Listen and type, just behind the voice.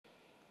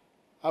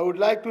I would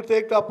like to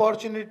take the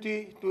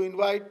opportunity to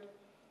invite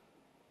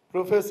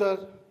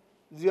Professor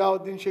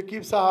Ziauddin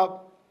Shakib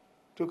Sahab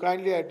to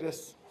kindly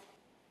address.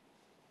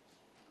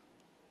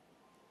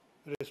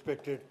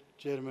 Respected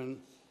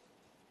Chairman,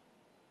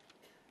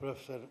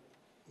 Professor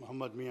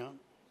Muhammad Mian,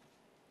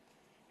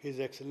 His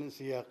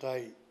Excellency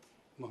Aqai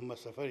Muhammad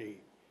Safari,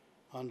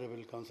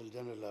 Honorable Consul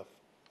General of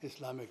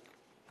Islamic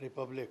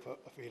Republic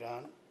of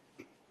Iran,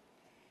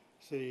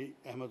 Sri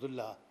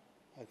Ahmadullah,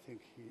 I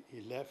think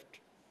he left,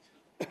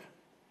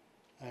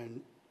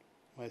 and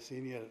my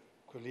senior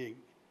colleague,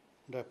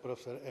 Dr.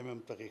 Professor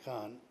M.M. Taqi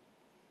Khan,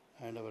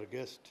 and our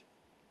guest,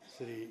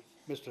 Sri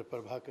Mr.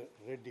 Prabhakar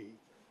Reddy,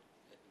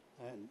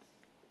 and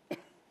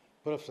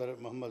Professor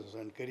Muhammad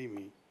Hussain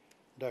Karimi,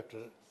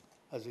 Dr.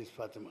 Aziz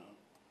Fatima.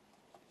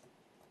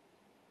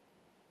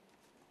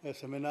 A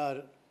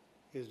seminar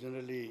is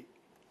generally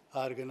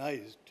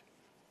organized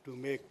to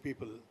make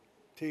people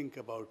think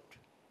about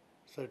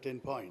certain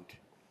point,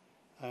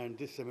 and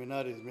this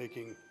seminar is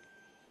making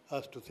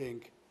us to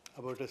think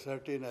about a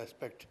certain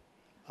aspect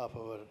of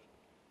our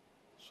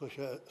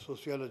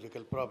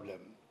sociological problem.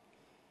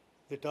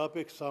 The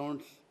topic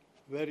sounds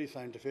very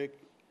scientific: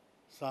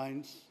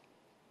 science,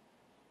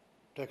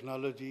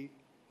 technology,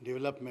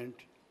 development,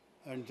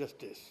 and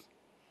justice.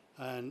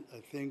 And I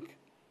think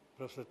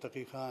Professor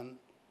Taqi Khan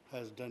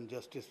has done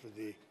justice to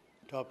the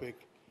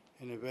topic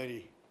in a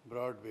very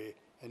broad way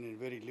and in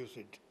very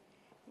lucid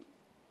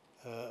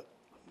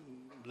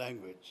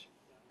language.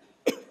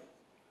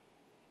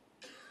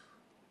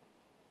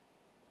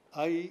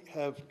 I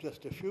have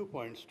just a few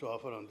points to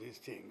offer on these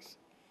things,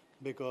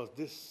 because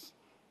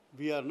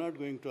we are not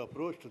going to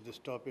approach to this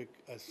topic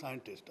as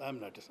scientists. I'm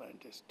not a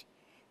scientist,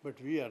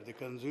 but we are the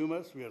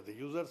consumers, we are the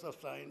users of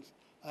science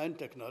and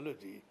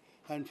technology,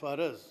 and for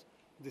us,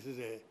 this is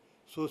a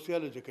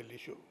sociological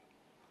issue.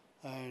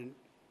 And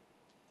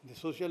the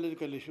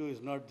sociological issue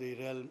is not the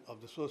realm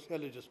of the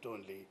sociologist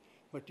only,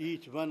 but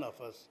each one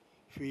of us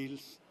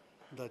feels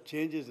the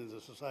changes in the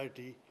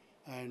society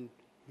and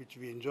which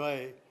we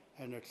enjoy,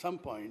 and at some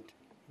point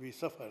we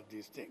suffer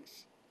these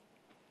things.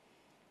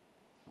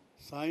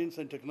 Science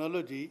and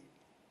technology,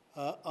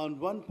 on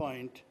one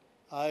point,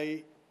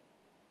 I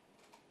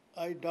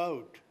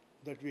doubt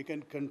that we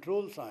can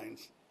control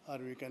science or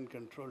we can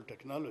control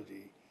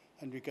technology,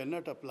 and we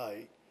cannot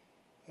apply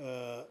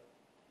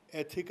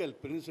ethical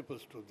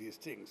principles to these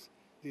things.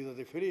 These are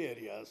the very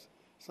areas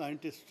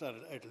scientists are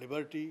at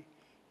liberty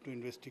to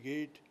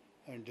investigate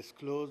and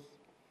disclose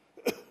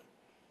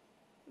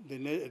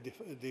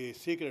the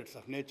secrets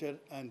of nature,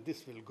 and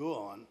this will go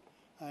on.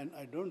 And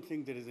I don't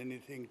think there is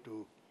anything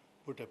to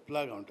put a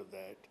plug onto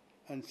that.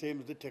 And same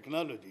with the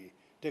technology.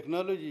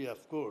 Technology,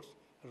 of course,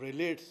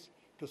 relates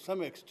to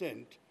some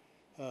extent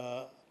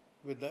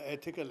with the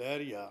ethical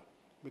area,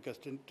 because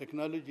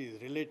technology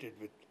is related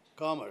with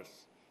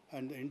commerce,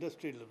 and the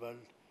industrial world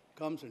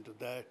comes into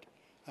that,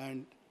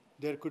 and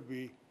there could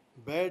be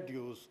bad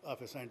use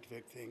of a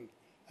scientific thing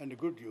and a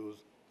good use,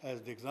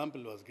 as the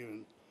example was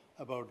given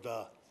about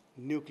the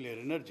nuclear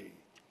energy.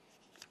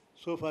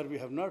 So far, we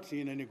have not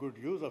seen any good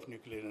use of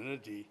nuclear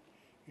energy.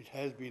 It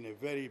has been a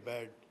very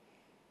bad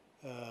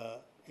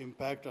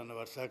impact on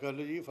our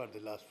psychology for the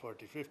last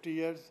 40, 50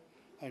 years,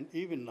 and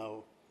even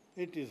now,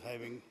 it is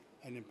having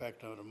an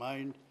impact on our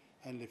mind,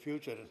 and the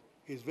future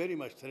is very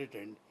much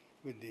threatened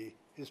with the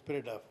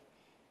spread of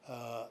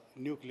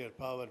nuclear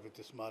power with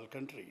the small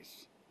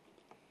countries.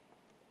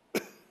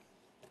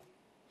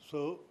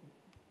 So,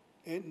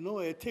 no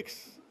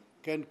ethics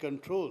can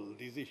control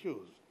these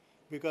issues,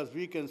 because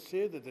we can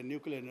say that the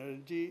nuclear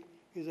energy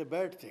is a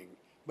bad thing,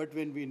 but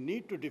when we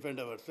need to defend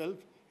ourselves,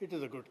 it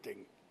is a good thing.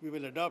 We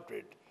will adopt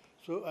it.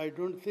 So I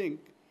don't think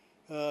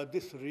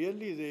this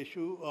really is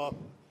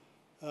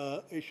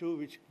an issue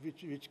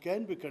which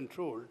can be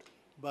controlled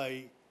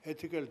by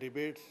ethical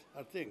debates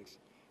or things.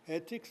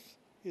 Ethics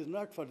is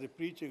not for the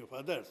preaching of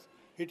others.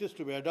 It is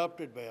to be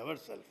adopted by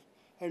ourselves.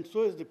 And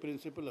so is the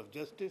principle of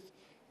justice,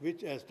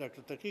 which, as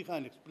Dr. Taqi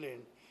Khan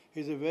explained,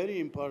 is a very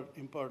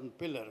important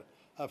pillar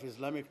of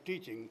Islamic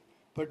teaching,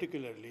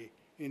 particularly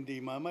in the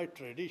Imamite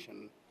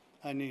tradition.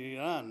 And in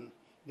Iran,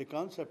 the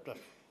concept of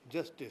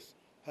justice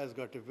has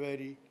got a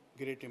very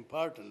great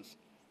importance,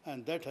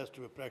 and that has to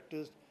be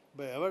practiced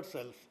by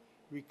ourselves.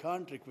 We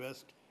can't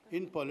request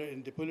in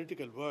the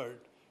political world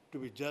to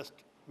be just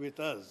with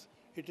us.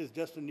 It is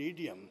just an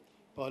idiom.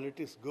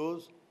 Politics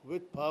goes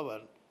with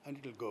power, and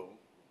it will go.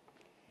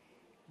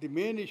 The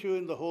main issue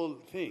in the whole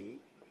thing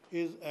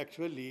is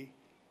actually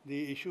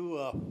the issue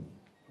of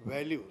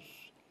values.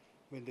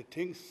 When the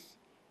things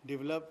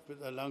develop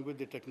along with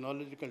the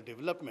technological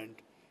development,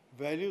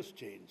 values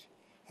change.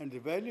 And the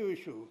value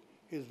issue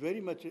is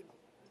very much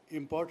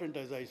important,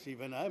 as I see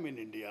when I'm in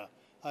India.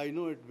 I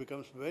know it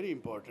becomes very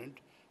important.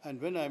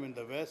 And when I'm in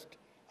the West,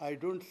 I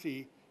don't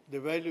see the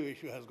value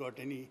issue has got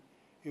any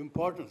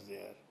importance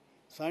there.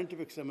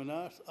 Scientific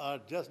seminars are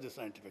just the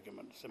scientific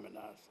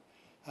seminars.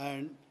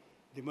 And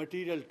the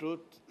material truth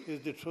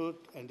is the truth,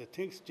 and the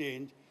things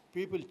change.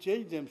 People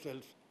change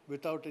themselves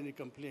without any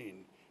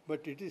complaint.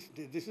 But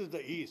this is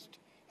the East,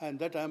 And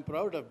that I'm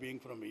proud of being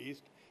from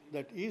East,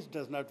 that East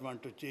does not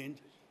want to change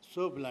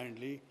so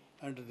blindly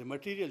under the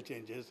material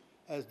changes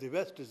as the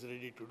West is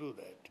ready to do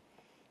that.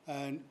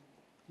 And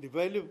the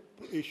value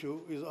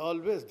issue is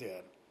always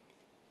there.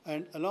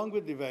 And along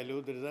with the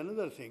value, there is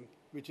another thing,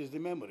 which is the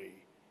memory.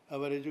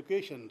 Our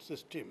education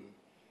system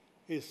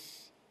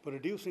is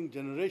producing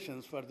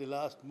generations for the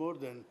last more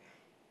than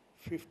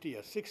 50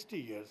 or 60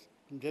 years,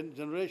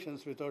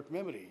 generations without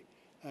memory.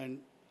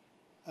 And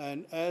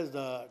as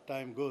the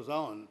time goes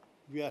on,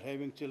 we are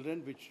having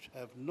children which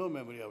have no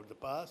memory of the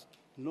past,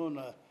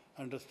 no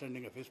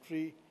understanding of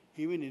history.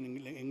 Even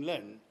in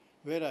England,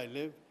 where I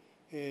live,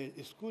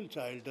 a school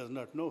child does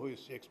not know who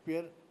is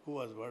Shakespeare, who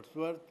was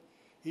Wordsworth.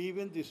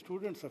 Even the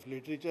students of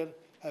literature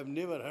have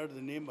never heard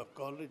the name of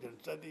Coleridge and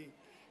Southey,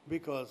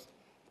 because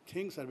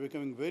things are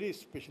becoming very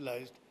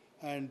specialized,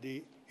 and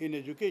in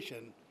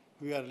education,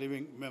 we are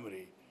leaving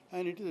memory.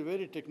 And it is a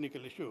very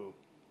technical issue.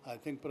 I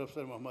think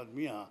Professor Muhammad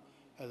Mia,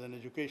 as an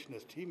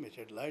educationist, he may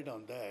shed light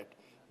on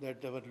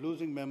that our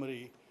losing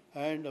memory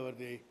and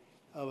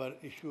our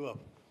issue of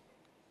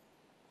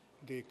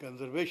the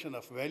conservation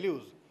of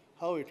values,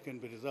 how it can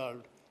be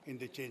resolved in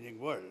the changing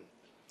world.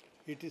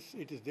 It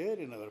is there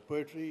in our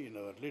poetry, in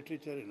our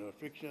literature, in our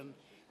fiction.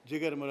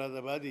 Jigar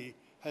Muradabadi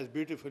has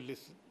beautifully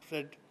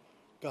said,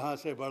 "Kahan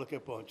se बढ़ के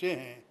पहुँचे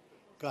हैं,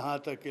 कहाँ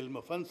तक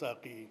इल्म fun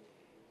साकी,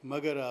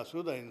 मगर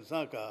आसूदा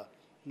इंसान का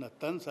न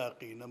तन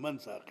साकी न मन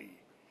साकी."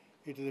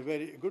 It is a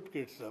very good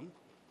criticism,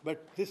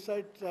 but this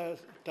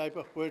type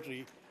of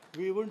poetry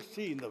we wouldn't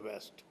see in the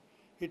West.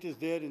 It is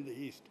there in the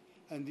East,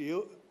 and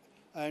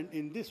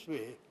in this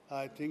way,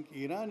 I think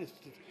Iran is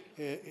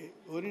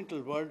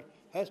Oriental world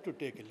has to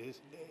take a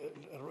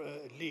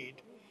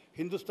lead.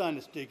 Hindustan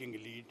is taking a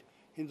lead.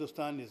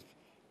 Hindustan is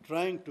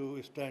trying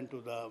to stand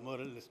to the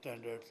moral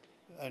standards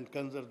and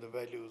conserve the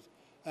values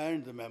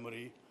and the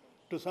memory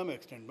to some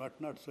extent, but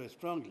not so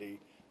strongly,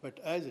 but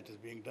as it is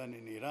being done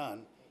in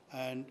Iran.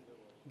 And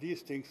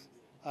these things,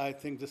 I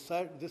think this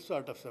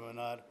sort of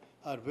seminar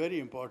are very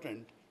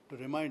important to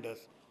remind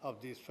us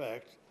of these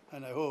facts,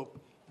 and I hope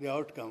the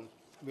outcome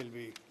will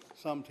be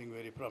something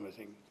very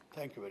promising.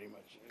 Thank you very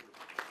much.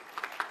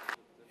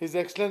 His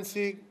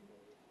Excellency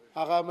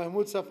Agha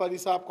Mahmood Safari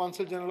साहब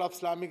consul general of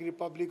Islamic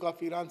Republic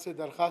of Iran से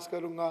दरख्वास्त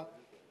करूँगा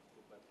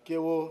कि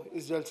वो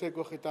इस जलसे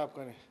को खिताब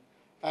करें.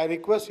 I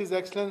request His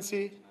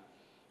Excellency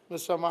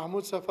Mr.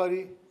 Mahmoud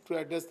Safari to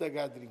address the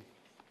gathering.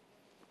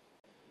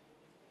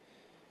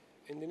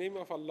 In the name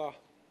of Allah,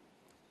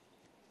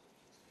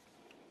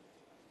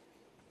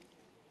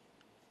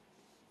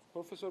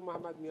 Professor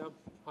Muhammad Miam,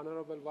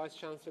 Honorable Vice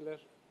Chancellor,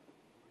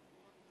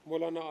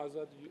 Maulana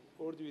Azad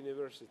Urdu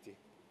University,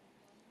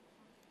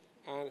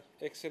 and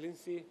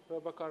Excellency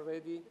Rabakar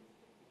Reddy,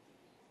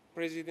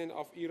 President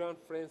of Iran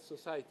French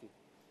Society,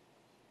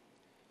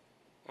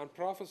 and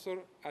Professor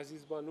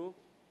Aziz Banu,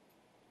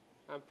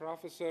 and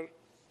Professor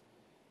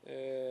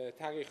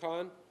Taghi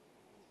Khan,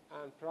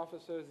 and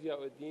Professor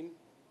Ziauddin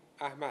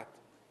Ahmad,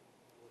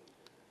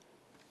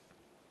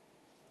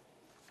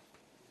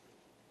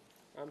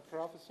 and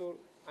Professor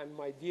and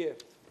my dear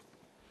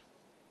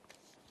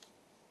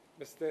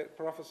Mr.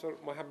 Professor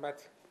Muhammad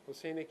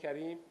Hussein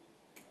Karim.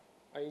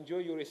 I enjoy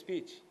your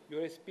speech.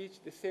 Your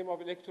speech, the same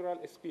of electoral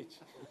speech.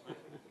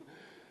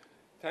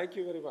 Thank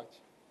you very much.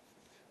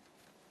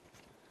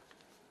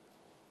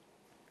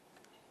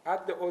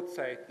 At the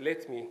outset,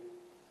 let me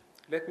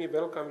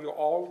welcome you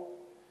all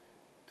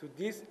to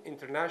this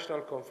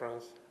international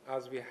conference,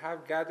 as we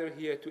have gathered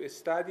here to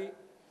study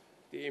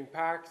the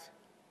impact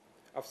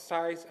of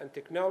science and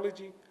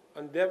technology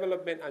on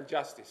development and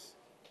justice.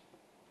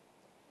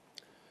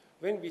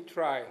 When we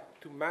try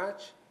to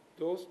match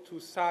those two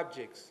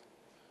subjects,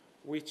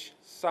 which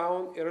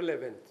sound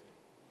irrelevant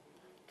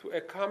to a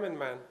common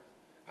man,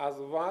 as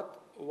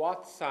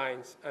what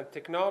science and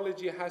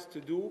technology has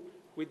to do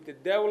with the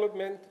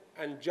development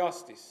and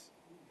justice.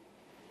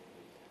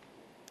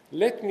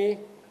 Let me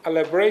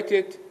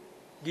elaborate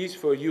this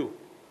for you.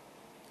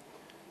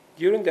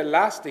 During the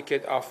last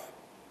decade of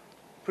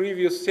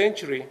previous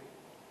century,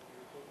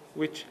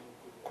 which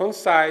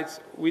coincides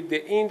with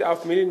the end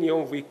of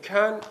millennium,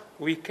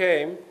 we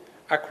came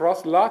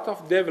across a lot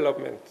of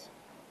development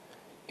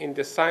in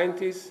the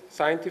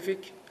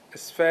scientific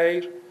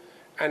sphere,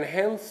 and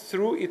hence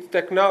through its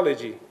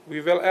technology, we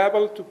were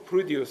able to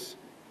produce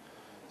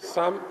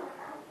some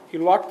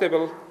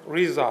eluctable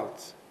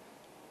results,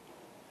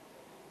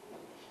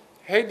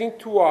 heading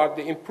toward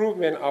the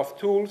improvement of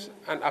tools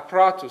and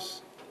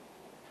apparatus.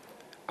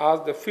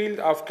 As the field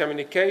of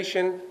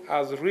communication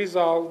has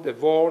resolved, the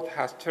world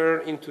has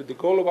turned into the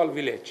global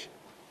village.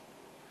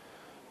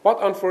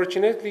 But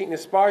unfortunately, in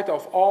spite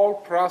of all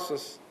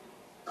process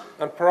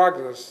and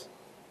progress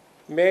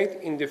made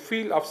in the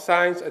field of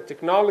science and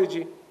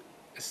technology,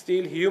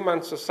 still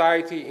human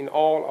society in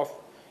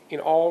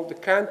all the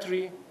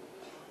country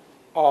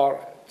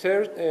are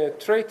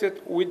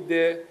treated with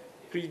the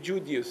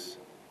prejudice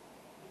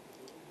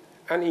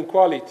and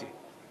inequality.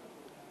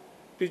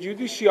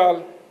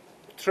 Prejudicial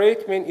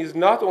treatment is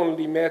not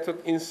only method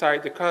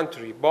inside the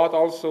country, but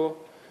also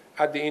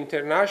at the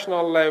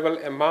international level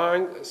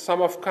among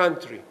some of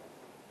countries.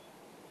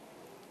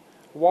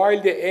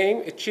 While the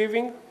aim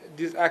achieving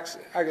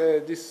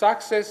this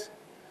success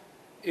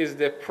is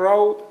the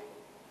proud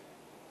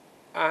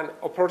and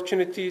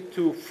opportunity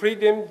to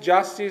freedom,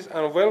 justice,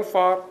 and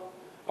welfare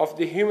of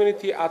the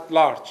humanity at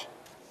large.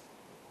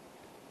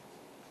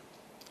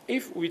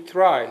 If we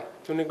try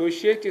to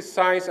negotiate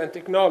science and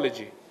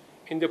technology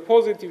in the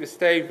positive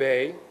state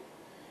way,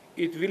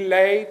 it will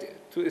lead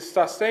to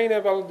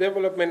sustainable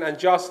development and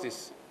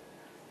justice.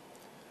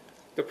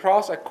 The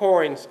pros and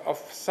cons of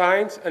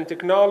science and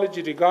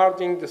technology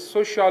regarding the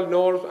social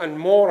norms and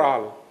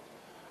moral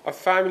of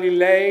family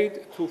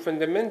lead to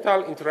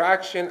fundamental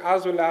interaction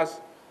as well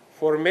as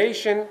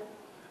formation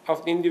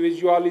of the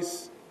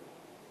individual's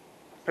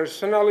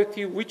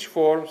personality, which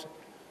forms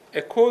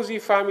a cozy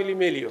family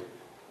milieu.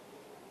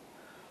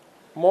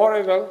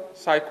 Moreover,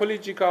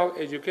 psychological,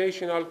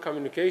 educational,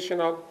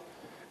 communicational,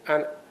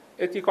 and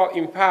ethical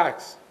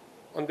impacts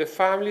on the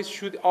families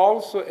should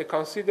also be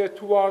considered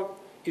toward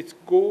its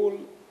goal,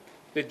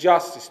 the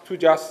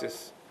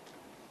justice.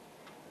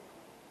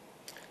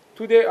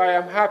 Today, I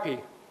am happy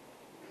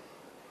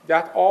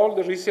that all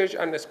the research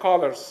and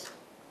scholars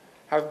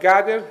have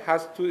gathered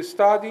as to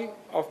study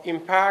of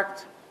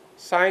impact,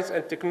 science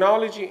and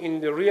technology in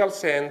the real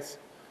sense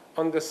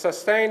on the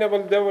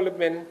sustainable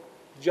development,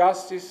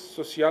 justice,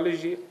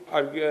 sociology,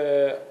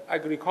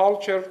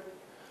 agriculture,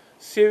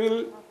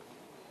 civil,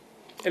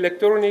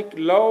 electronic,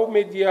 law,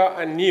 media,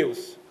 and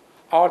news,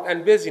 art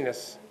and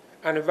business,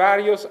 and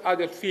various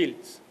other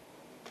fields.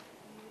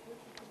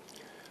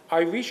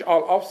 I wish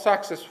all of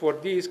success for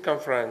this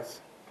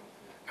conference,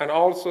 and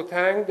also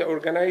thank the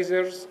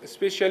organizers,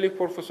 especially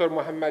Professor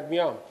Mohammed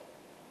Miam,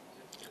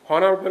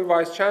 Honorable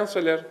Vice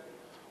Chancellor,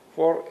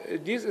 for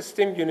this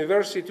esteemed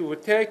university for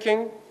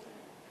taking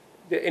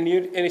the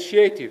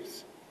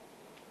initiatives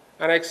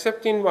and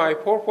accepting my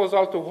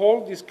proposal to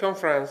hold this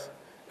conference.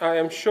 I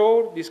am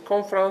sure this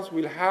conference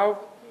will have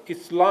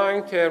its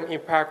long-term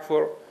impact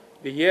for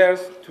the years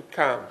to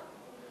come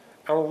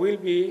and will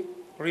be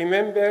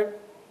remembered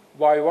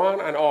by one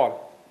and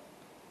all.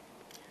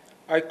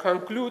 I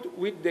conclude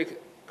with the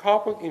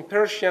couplet in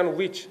Persian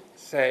which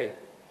say,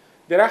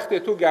 درخت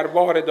تو گر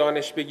بار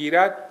دانش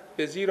بگیرد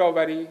به زیر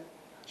آوری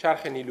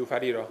چرخ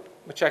نیلوفری را.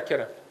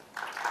 متشکرم.